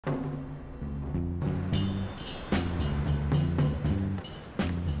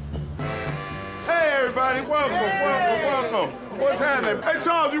everybody. Welcome. What's happening? Hey,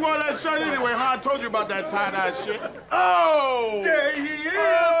 Charles, you want that shirt anyway, huh? I told you about that tie-dye shit. Oh! There he is!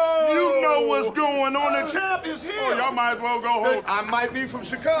 Oh. You know what's going on. The champ is here. Oh, y'all might as well go home. I might be from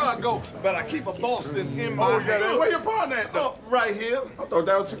Chicago, but I keep a Boston in my hand. Where your partner at, though? Right here. I thought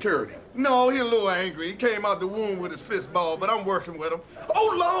that was security. No, he a little angry. He came out the womb with his fist ball, but I'm working with him.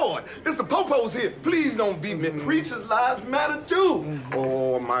 Oh, Lord, it's the Popos here. Please don't beat me. Preachers' lives matter, too.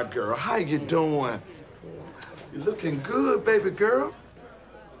 Oh, my girl, how you doing? You looking good, baby girl.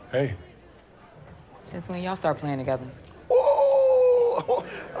 Hey. Since when y'all start playing together? Oh,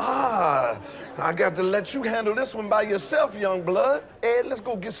 I got to let you handle this one by yourself, young blood. Ed, let's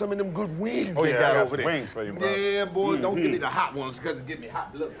go get some of them good wings Oh, they yeah, got I got over some there. wings for you, bro. Yeah, boy, don't give me the hot ones, because it give me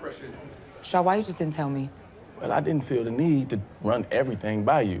hot blood pressure. Shaw, why you just didn't tell me? Well, I didn't feel the need to run everything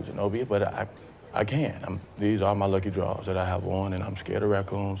by you, Zenobia, but I can. These are my lucky draws that I have on, and I'm scared of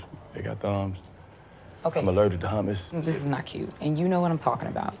raccoons. They got thumbs. Okay. I'm allergic to hummus. This is not cute, and you know what I'm talking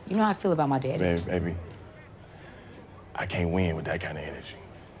about. You know how I feel about my daddy. Baby, I can't win with that kind of energy.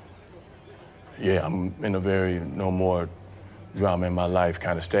 Yeah, I'm in a very no more drama in my life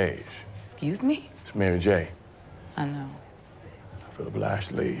kind of stage. Excuse me? It's Mary J. I know. I feel obliged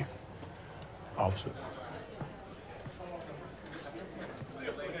to leave. Officer.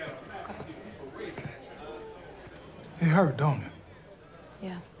 It hurt, don't it?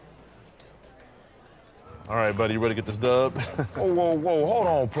 Yeah. All right, buddy, you ready to get this dub? Whoa, hold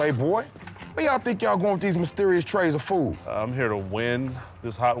on, Playboy. Where y'all think y'all going with these mysterious trays of food? I'm here to win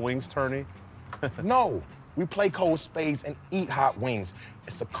this hot wings tourney. No, we play cold spades and eat hot wings.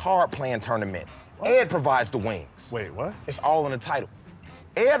 It's a card playing tournament. What? Ed provides the wings. Wait, what? It's all in the title.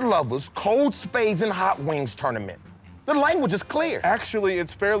 Ed Lover's Cold Spades and Hot Wings Tournament. The language is clear. Actually,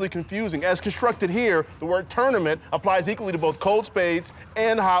 it's fairly confusing. As constructed here, the word tournament applies equally to both cold spades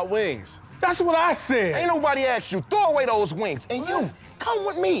and hot wings. That's what I said. Ain't nobody asked you. Throw away those wings. And you, come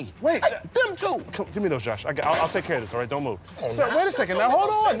with me. Wait. Hey, them too. Come, give me those, Josh. I'll take care of this, all right? Don't move. Oh, Sir, nah, wait a second. that Now, don't hold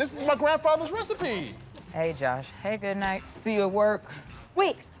make no on. sense. This is my grandfather's recipe. Hey, Josh. Hey, good night. See you at work.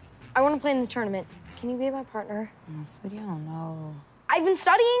 Wait, I want to play in the tournament. Can you be my partner? Oh, sweetie, I don't know. I've been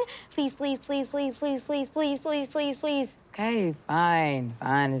studying. Please, please, please, please, please, please, please, please, please, please. Okay, fine.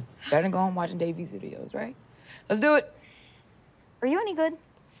 It's better than going watching Davies videos, right? Let's do it. Are you any good?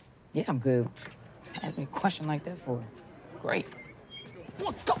 Yeah, I'm good. Ask me a question like that for. Great.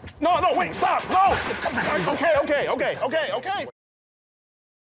 No, wait, stop. No. Okay.